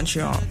getting to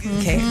Montreal.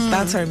 Okay,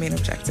 that's our main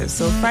objective.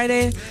 So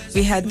Friday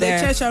we head there.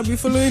 The church, I'll be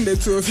following the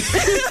two of you.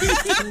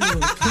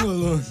 Come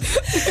along.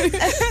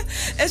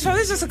 It's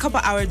probably just a couple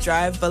hour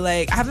drive, but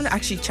like I haven't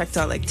actually checked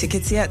out like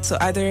tickets yet. So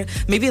either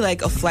maybe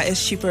like a flight is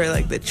cheaper, or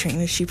like the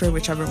train is cheaper,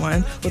 whichever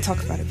one. We'll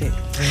talk about it, babe.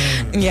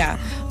 Yeah,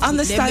 on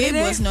the Saturday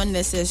babe was not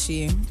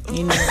necessary.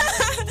 You know,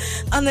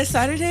 on the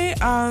Saturday,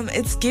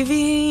 it's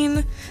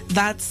giving.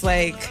 That's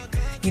like,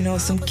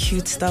 some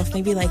cute stuff,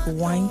 maybe like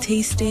wine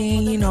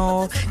tasting,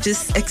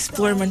 just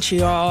explore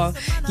Montreal,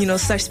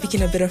 start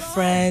speaking a bit of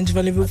French.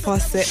 Voulez-vous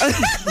passer?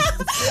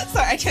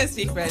 Sorry, I can't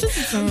speak French.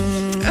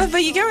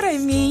 But you get what I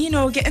mean,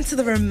 get into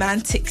the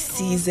romantic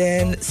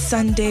season.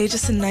 Sunday,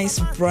 just a nice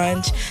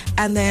brunch,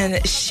 and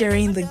then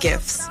sharing the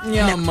gifts.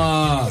 Yeah,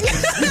 ma.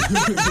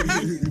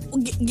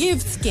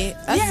 Gifts, Kate.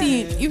 I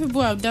see you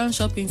people have done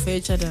shopping for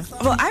each other.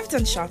 Well, I've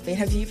done shopping.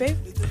 Have you, babe?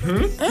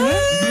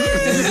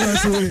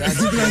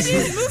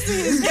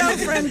 His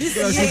girlfriend this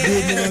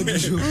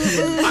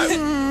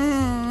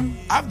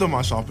I've done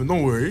my shopping.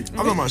 Don't worry.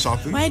 I've done my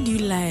shopping. Why do you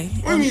lie?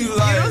 What do you mean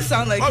lie? You don't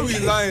sound like Why are we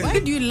lying? Why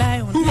do you lie?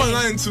 Who am I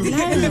lying to?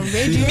 Lie on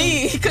radio.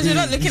 Me, because you're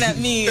not looking at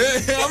me. I'm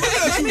not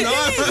lying to you now.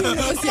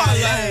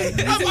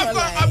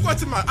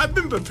 I've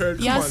been prepared.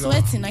 Come You're on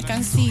sweating. I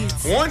can see it.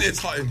 now. One, it's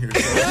hot in here.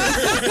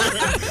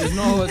 It's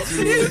not what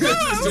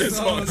It's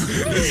hot.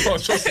 It's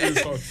hot. Trust me,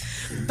 it's hot.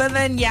 But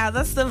then,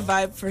 that's the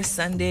vibe for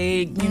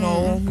Sunday,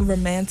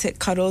 romantic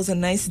cuddles, a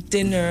nice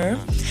dinner.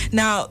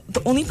 Now,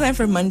 the only plan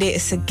for Monday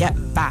is to get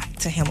back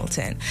to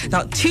Hamilton.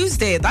 Now,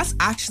 Tuesday, that's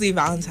actually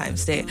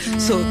Valentine's Day.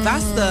 So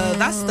that's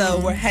the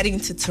we're heading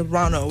to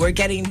Toronto. We're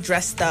getting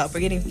dressed up.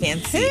 We're getting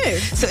fancy. Hey,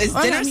 so it's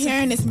all dinner. I'm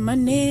hearing is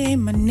money.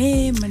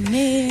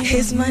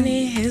 His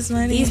money. His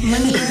money.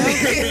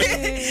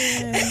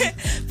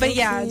 But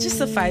just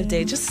a 5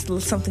 day, just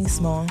something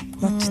small.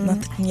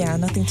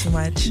 Nothing too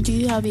much. Do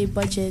you have a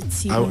budget?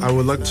 I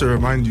would like to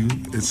remind you,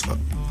 it's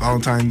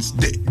Valentine's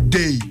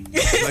Day.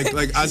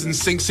 like as in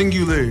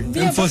singular.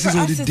 Emphasis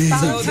on the day.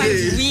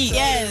 Valentine's week.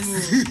 Yes.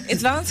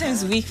 It's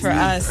Valentine's week for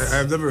us.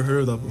 I've never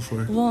heard that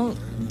before. Well,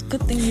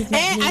 good thing you've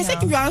met me I now. said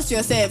keep your answer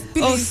yourself.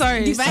 Please,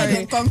 sorry. Divide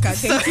and conquer.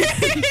 Thank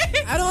you.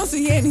 I don't want to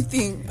hear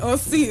anything or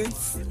see it.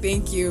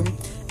 Thank you.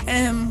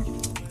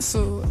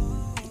 So,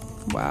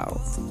 wow.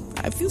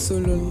 I feel so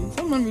lonely.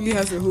 Someone really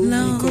has a whole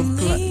week of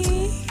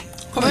plans.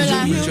 God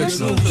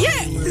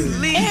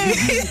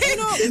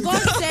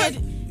said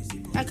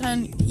I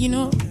can,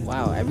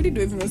 wow, I really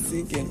don't even know what to say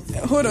again.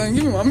 Hold on,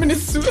 give me 1 minute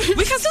to...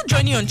 We can still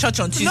join you on church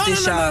on Tuesday,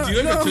 Sha. Do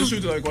you like a tissue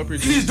to like what?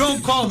 Please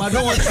don't come. I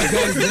don't want you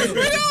guys there.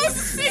 We don't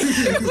see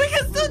you. We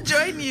can still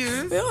join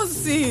you. We don't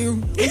see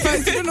you. In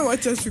fact, you don't know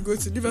what church you go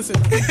to. Leave us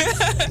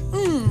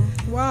alone.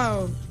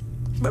 Wow.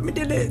 But me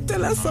did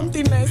tell us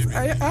something nice.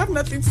 I have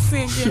nothing to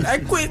say again. I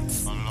quit.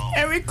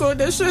 Erico,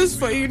 the show is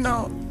for you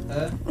now.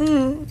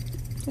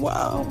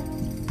 Wow.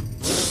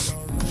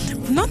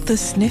 Not the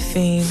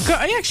sniffing. Girl,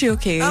 are you actually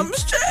okay? I'm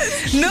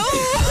stressed. No!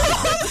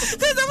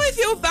 That's not why I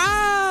feel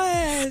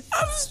bad.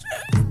 I'm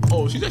stressed.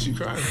 Oh, she's actually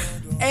crying.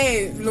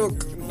 Hey,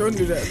 look, don't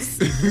do that.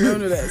 Don't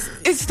do that.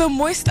 It's the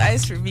moist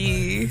eyes for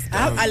me. I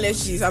have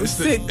allergies. I'm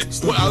sick.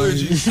 What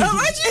allergies?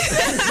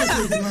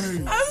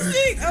 I'm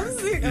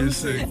sick. You're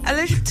sick.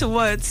 Allergic to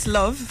what?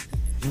 Love?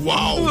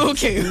 Wow.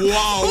 Okay.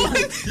 Wow.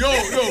 Yo.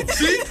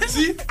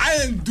 See? I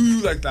didn't do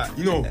you like that.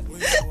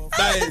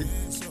 Like...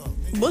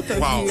 Both of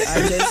you are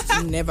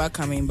just never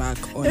coming back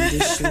on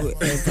this show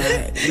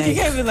ever. You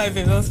can't be like,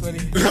 that's funny.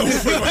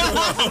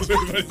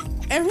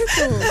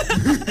 Enrico,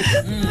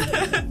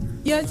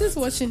 you're just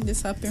watching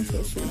this happen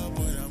for free.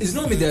 It's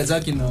not me they're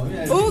attacking now.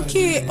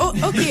 Okay.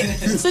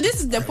 So this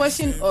is the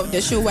portion of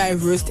the show where I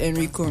roast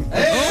Enrico.